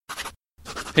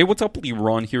Hey, what's up?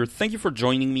 Ron here. Thank you for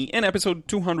joining me in episode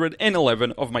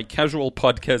 211 of my casual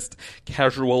podcast,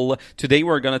 Casual. Today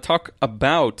we're going to talk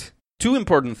about two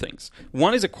important things.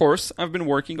 One is a course I've been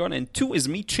working on, and two is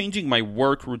me changing my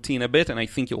work routine a bit, and I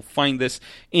think you'll find this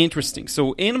interesting.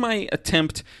 So in my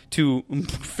attempt to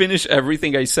finish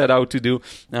everything I set out to do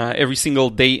every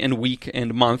single day and week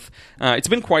and month, it's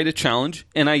been quite a challenge,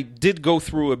 and I did go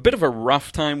through a bit of a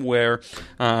rough time where,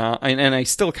 and I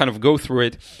still kind of go through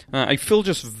it, I feel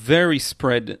just very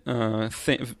spread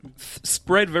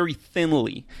very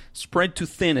thinly, spread too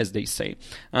thin, as they say,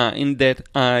 in that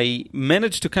I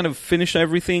managed to kind of finish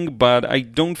everything, but I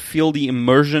don't feel the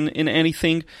immersion in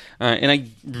anything, and I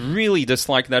really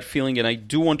dislike that feeling, and I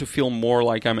do want to feel more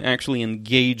like I'm actually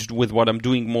engaged with what I'm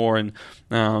doing more, and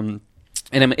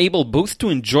I'm able both to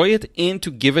enjoy it and to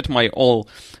give it my all.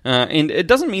 And it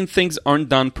doesn't mean things aren't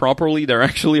done properly. They're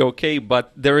actually okay,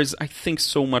 but there is, I think,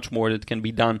 so much more that can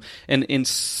be done, and in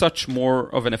such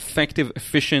more of an effective,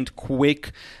 efficient,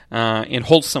 quick, and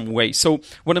wholesome way. So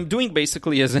what I'm doing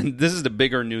basically is, and this is the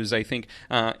bigger news, I think,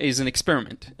 is an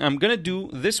experiment. I'm going to do,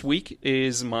 this week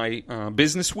is my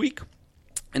business week,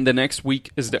 and the next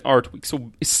week is the art week.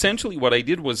 So essentially what I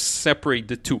did was separate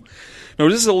the two. Now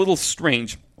this is a little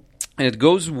strange, and it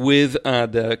goes with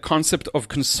the concept of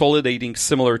consolidating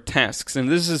similar tasks. And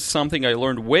this is something I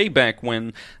learned way back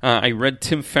when I read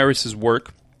Tim Ferriss's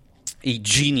work. A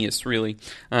genius, really.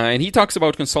 And he talks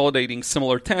about consolidating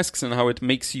similar tasks and how it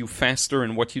makes you faster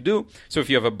in what you do. So if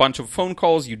you have a bunch of phone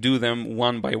calls, you do them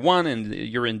one by one, and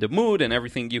you're in the mood and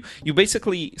everything. You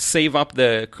basically save up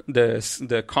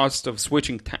the cost of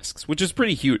switching tasks, which is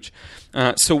pretty huge.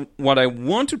 So what I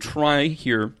want to try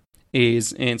here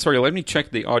is, and sorry, let me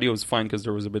check the audio is fine because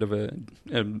there was a bit of a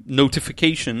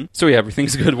notification. So yeah,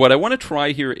 everything's good. What I want to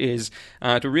try here is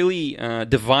to really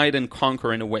divide and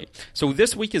conquer in a way. So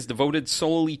this week is devoted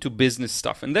solely to business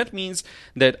stuff, and that means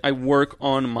that I work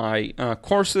on my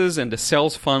courses and the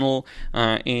sales funnel,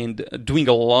 and doing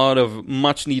a lot of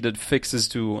much needed fixes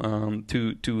to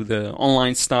the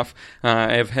online stuff.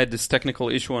 I've had this technical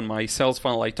issue on my sales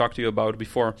funnel I talked to you about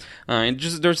before, and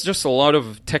there's just a lot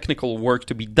of technical work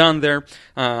to be done there.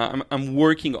 I'm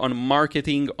working on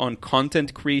marketing, on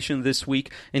content creation this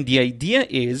week, and the idea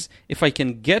is if I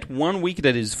can get 1 week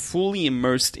that is fully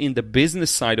immersed in the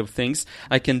business side of things,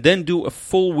 I can then do a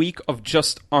full week of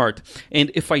just art.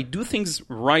 And if I do things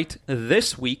right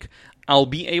this week, I'll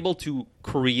be able to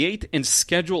create and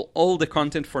schedule all the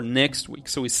content for next week.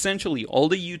 So essentially, all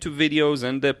the YouTube videos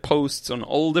and the posts on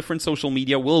all different social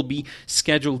media will be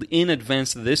scheduled in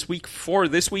advance this week, for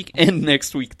this week, and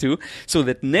next week too. So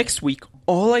that next week,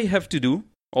 all I need to do,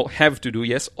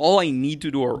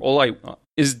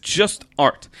 is just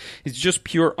art. It's just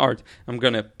pure art. I'm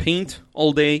going to paint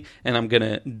all day, and I'm going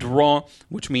to draw,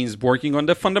 which means working on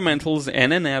the fundamentals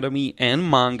and anatomy and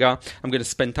manga. I'm going to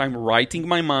spend time writing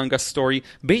my manga story.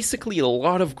 Basically, a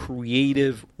lot of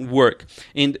creative work.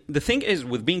 And the thing is,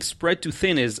 with being spread too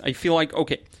thin is, I feel like,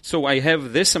 okay, so I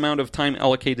have this amount of time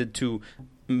allocated to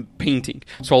painting.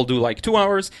 So I'll do like 2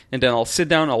 hours, and then I'll sit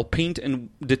down, I'll paint,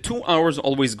 and the 2 hours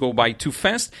always go by too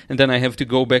fast, and then I have to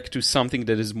go back to something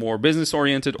that is more business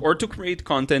oriented, or to create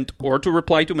content, or to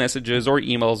reply to messages or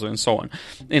emails, and so on.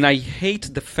 And I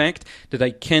hate the fact that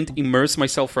I can't immerse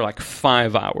myself for like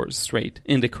 5 hours straight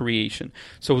in the creation.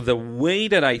 So the way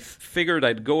that I figured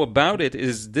I'd go about it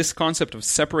is this concept of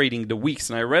separating the weeks,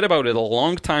 and I read about it a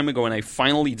long time ago, and I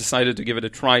finally decided to give it a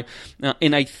try,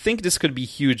 and I think this could be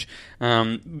huge.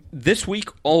 This week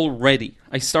already,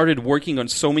 I started working on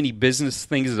so many business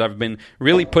things that I've been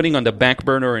really putting on the back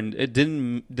burner, and it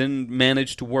didn't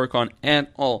manage to work on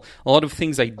at all. A lot of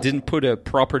things I didn't put a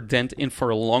proper dent in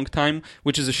for a long time,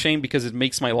 which is a shame because it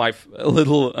makes my life a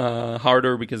little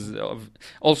harder because of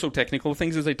also technical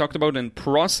things, as I talked about, and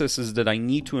processes that I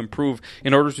need to improve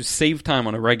in order to save time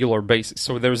on a regular basis.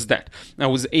 So there's that. I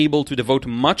was able to devote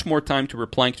much more time to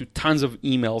replying to tons of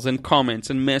emails and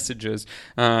comments and messages,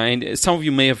 and some of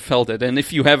you may have felt it, and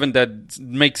if you haven't, that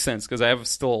makes sense because I have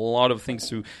still a lot of things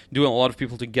to do and a lot of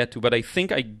people to get to, but I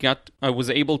think I was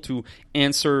able to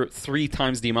answer 3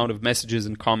 times the amount of messages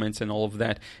and comments and all of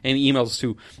that, and emails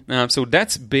too. So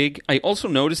that's big. I also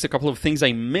noticed a couple of things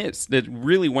I missed that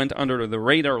really went under the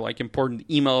radar, like important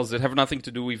emails that have nothing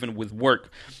to do even with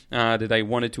work that I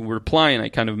wanted to reply and I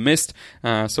kind of missed.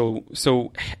 So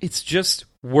it's just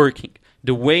working.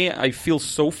 The way I feel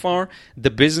so far, the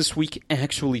business week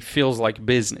actually feels like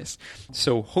business.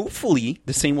 So hopefully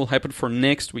the same will happen for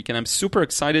next week. And I'm super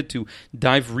excited to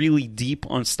dive really deep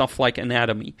on stuff like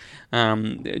anatomy,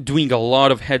 doing a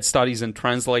lot of head studies and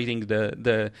translating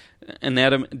the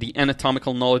the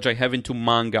anatomical knowledge I have into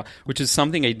manga, which is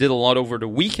something I did a lot over the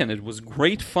weekend. It was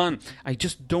great fun. I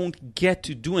just don't get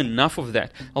to do enough of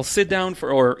that. I'll sit down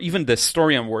or even the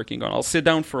story I'm working on, I'll sit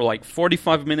down for like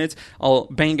 45 minutes, I'll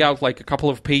bang out like a couple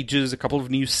of pages, a couple of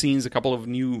new scenes, a couple of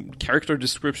new character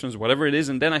descriptions, whatever it is,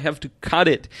 and then I have to cut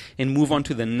it and move on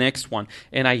to the next one.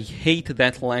 And I hate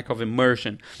that lack of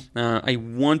immersion. I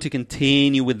want to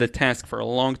continue with the task for a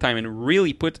long time and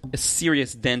really put a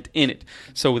serious dent in it.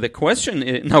 So the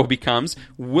question now becomes,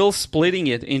 will splitting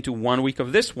it into 1 week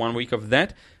of this, 1 week of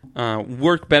that,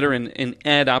 work better and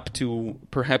add up to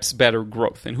perhaps better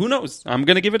growth? And who knows? I'm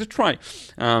going to give it a try.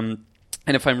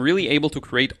 And if I'm really able to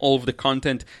create all of the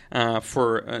content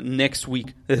for next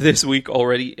week, this week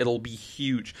already, it'll be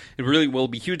huge. It really will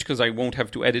be huge because I won't have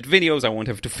to edit videos, I won't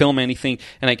have to film anything,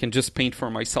 and I can just paint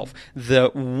for myself. The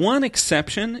one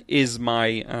exception is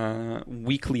my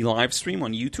weekly live stream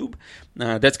on YouTube.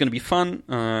 That's going to be fun,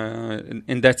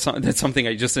 and that's something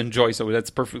I just enjoy, so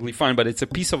that's perfectly fine, but it's a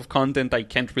piece of content I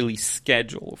can't really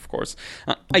schedule, of course.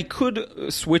 I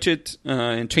could switch it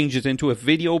and change it into a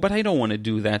video, but I don't want to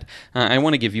do that. I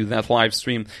want to give you that live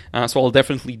stream, so I'll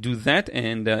definitely do that,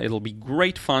 and it'll be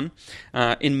great fun.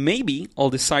 And maybe I'll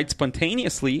decide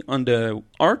spontaneously on the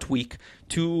art week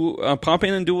to pop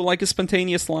in and do like a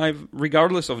spontaneous live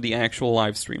regardless of the actual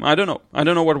live stream. I don't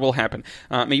know what will happen.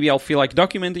 Maybe I'll feel like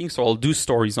documenting, so I'll do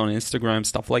stories on Instagram,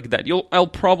 stuff like that. I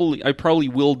probably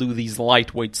will do these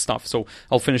lightweight stuff. So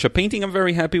I'll finish a painting I'm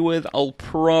very happy with, I'll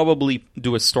probably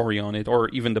do a story on it, or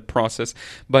even the process.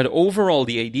 But overall,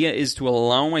 the idea is to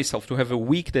allow myself to have a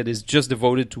week that is just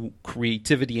devoted to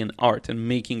creativity and art and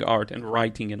making art and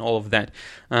writing and all of that.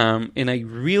 And I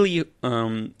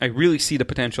really see the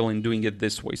potential in doing it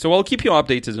this way. So I'll keep you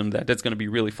updated on that. That's going to be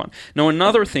really fun. Now,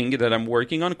 another thing that I'm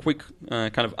working on, quick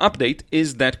kind of update,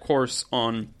 is that course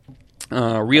on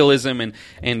realism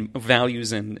and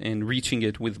values and reaching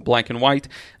it with black and white.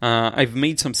 I've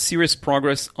made some serious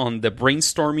progress on the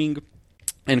brainstorming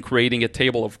and creating a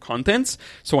table of contents.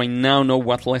 So I now know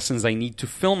what lessons I need to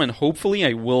film, and hopefully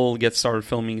I will get started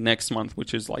filming next month,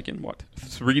 which is like in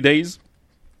 3 days?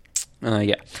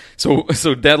 So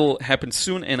that'll happen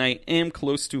soon, and I am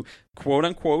close to,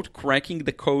 quote-unquote, cracking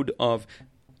the code of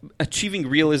achieving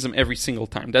realism every single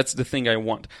time. That's the thing I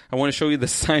want. I want to show you the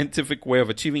scientific way of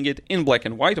achieving it in black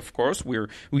and white, of course.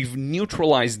 We've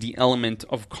neutralized the element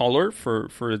of color for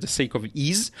the sake of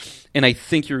ease, and I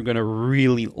think you're going to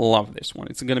really love this one.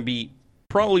 It's going to be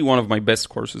probably one of my best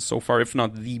courses so far, if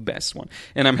not the best one.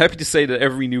 And I'm happy to say that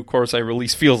every new course I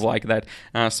release feels like that.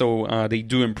 So they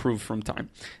do improve from time,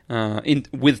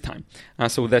 with time.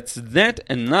 So that's that,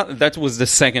 and that was the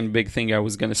second big thing I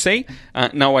was going to say.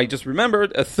 Now I just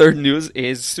remembered a third news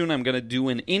is soon I'm going to do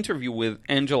an interview with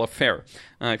Angela Fair.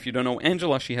 If you don't know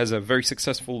Angela, she has a very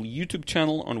successful YouTube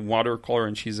channel on watercolor,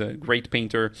 and she's a great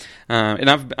painter. And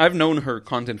I've known her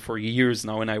content for years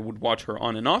now, and I would watch her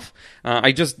on and off.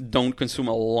 I just don't consume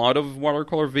a lot of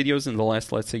watercolor videos in the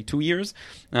last, let's say, 2 years.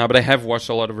 But I have watched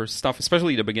a lot of her stuff,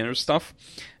 especially the beginner stuff.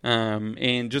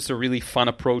 And just a really fun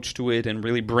approach to it, and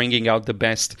really bringing out the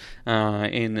best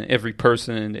in every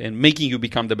person, and making you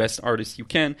become the best artist you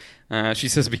can. She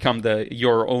says become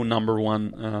your own number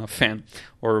one fan,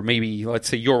 or maybe let's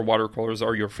say your watercolors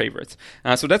are your favorites.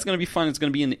 So that's going to be fun. It's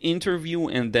going to be an interview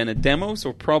and then a demo,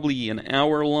 so probably an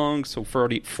hour long, so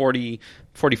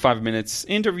 45 minutes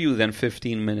interview, then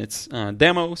 15 minutes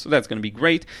demo, so that's going to be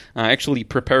great. I actually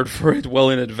prepared for it well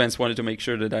in advance, wanted to make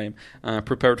sure that I'm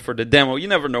prepared for the demo. You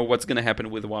never know what's going to happen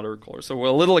with watercolor, so we're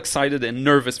a little excited and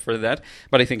nervous for that,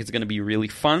 but I think it's going to be really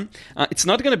fun. It's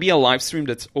not going to be a live stream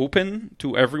that's open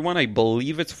to everyone. I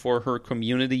believe it's for her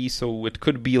community, so it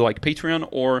could be like Patreon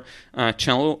or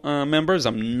channel members.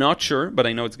 I'm not sure, but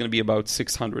I know it's going to be about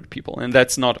 600 people, and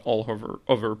that's not all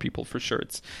of her people for sure.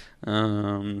 It's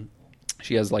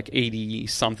she has like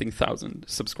 80-something thousand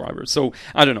subscribers. So,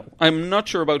 I don't know. I'm not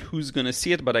sure about who's going to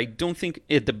see it, but I don't think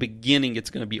at the beginning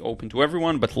it's going to be open to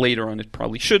everyone, but later on it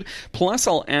probably should. Plus,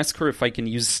 I'll ask her if I can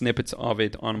use snippets of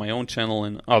it on my own channel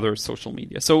and other social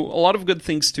media. So, a lot of good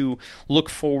things to look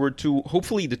forward to.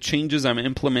 Hopefully, the changes I'm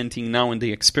implementing now and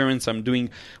the experiments I'm doing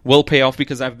will pay off,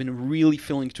 because I've been really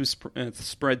feeling too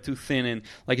spread too thin, and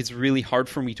like it's really hard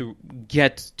for me to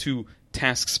get to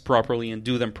tasks properly and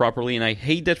do them properly, and I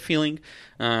hate that feeling.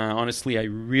 Honestly, I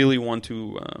really want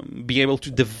to be able to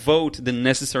devote the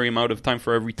necessary amount of time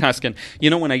for every task. And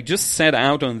when I just set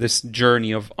out on this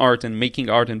journey of art and making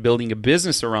art and building a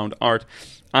business around art,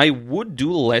 I would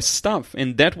do less stuff,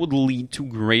 and that would lead to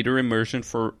greater immersion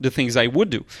for the things I would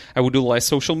do. I would do less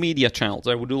social media channels.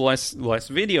 I would do less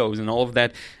videos and all of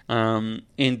that.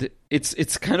 And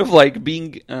it's kind of like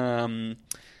being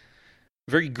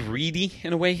very greedy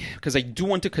in a way, because I do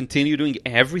want to continue doing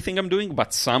everything I'm doing,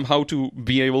 but somehow to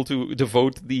be able to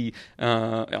devote the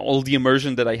all the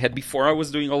immersion that I had before I was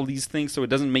doing all these things. So it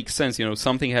doesn't make sense,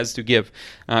 something has to give.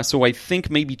 So I think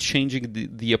maybe changing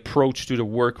the approach to the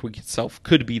work week itself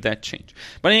could be that change.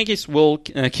 But in any case, we'll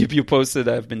keep you posted.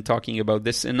 I've been talking about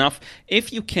this enough.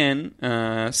 If you can,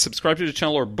 subscribe to the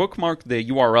channel or bookmark the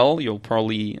URL. You'll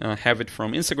probably have it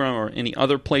from Instagram or any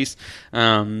other place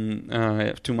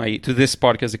to this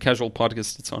podcast, the Casual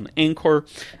Podcast. It's on Anchor,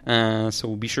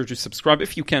 so be sure to subscribe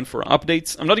if you can for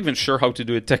updates. I'm not even sure how to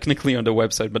do it technically on the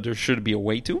website, but there should be a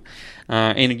way to.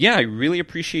 And yeah, I really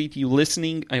appreciate you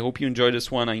listening. I hope you enjoyed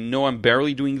this one. I know I'm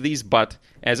barely doing these, but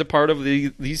as a part of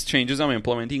these changes I'm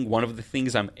implementing, one of the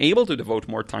things I'm able to devote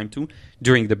more time to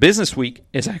during the business week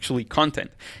is actually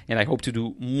content. And I hope to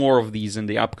do more of these in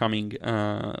the upcoming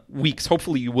weeks.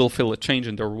 Hopefully you will feel a change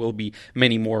and there will be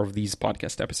many more of these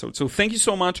podcast episodes. So thank you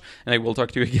so much, and I will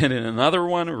talk to you again in another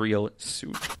one real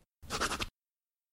soon.